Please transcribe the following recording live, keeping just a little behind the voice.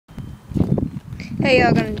Hey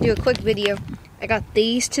y'all, gonna do a quick video. I got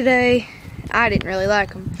these today. I didn't really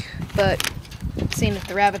like them, but seeing if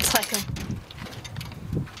the rabbits like them.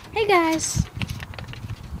 Hey guys.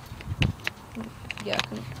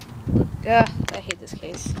 Yeah, I hate this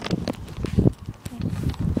case.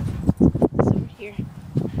 It's over here.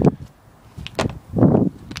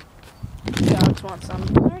 Dogs want some.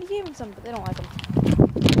 I already gave them some, but they don't like them.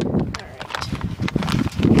 Alright.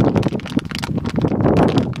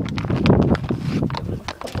 Give them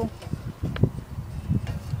a couple.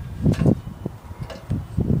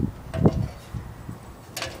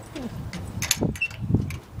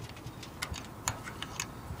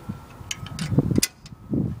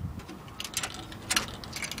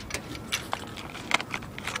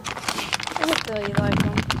 I hope they like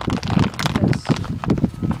them, because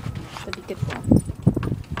that'd be good for them.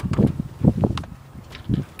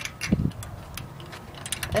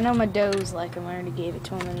 I know my does like them. I already gave it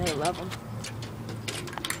to them, and they love them.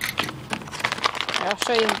 I'll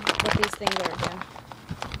show you what these things are again.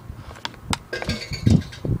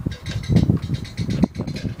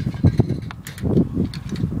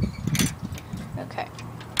 Okay.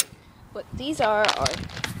 What these are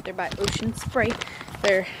they're by Ocean Spray.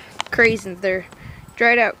 They're craisins. They're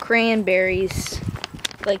dried out cranberries,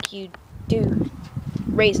 like you do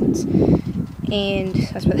raisins, and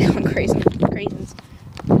that's why they call them craisins. But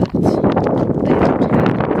they don't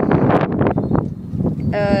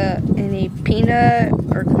have any peanut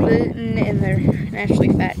or gluten, and they're naturally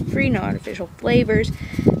fat-free, no artificial flavors,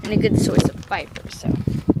 and a good source of fiber. So, I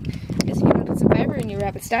guess if you want to put some fiber in your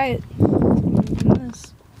rabbit's diet,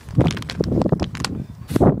 this.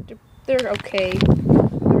 They're okay.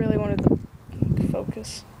 I really wanted the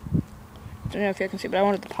focus. I don't know if you can see, but I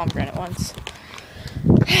wanted the pomegranate ones.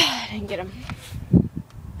 I didn't get them.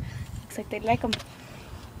 Looks like they'd like them.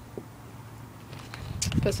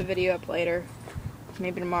 Post a video up later.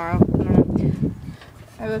 Maybe tomorrow. I don't know.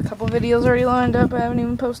 I have a couple videos already lined up I haven't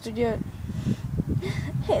even posted yet.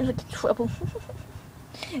 Hey, look at Trouble.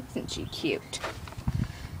 Isn't she cute?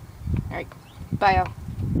 Alright, bye y'all.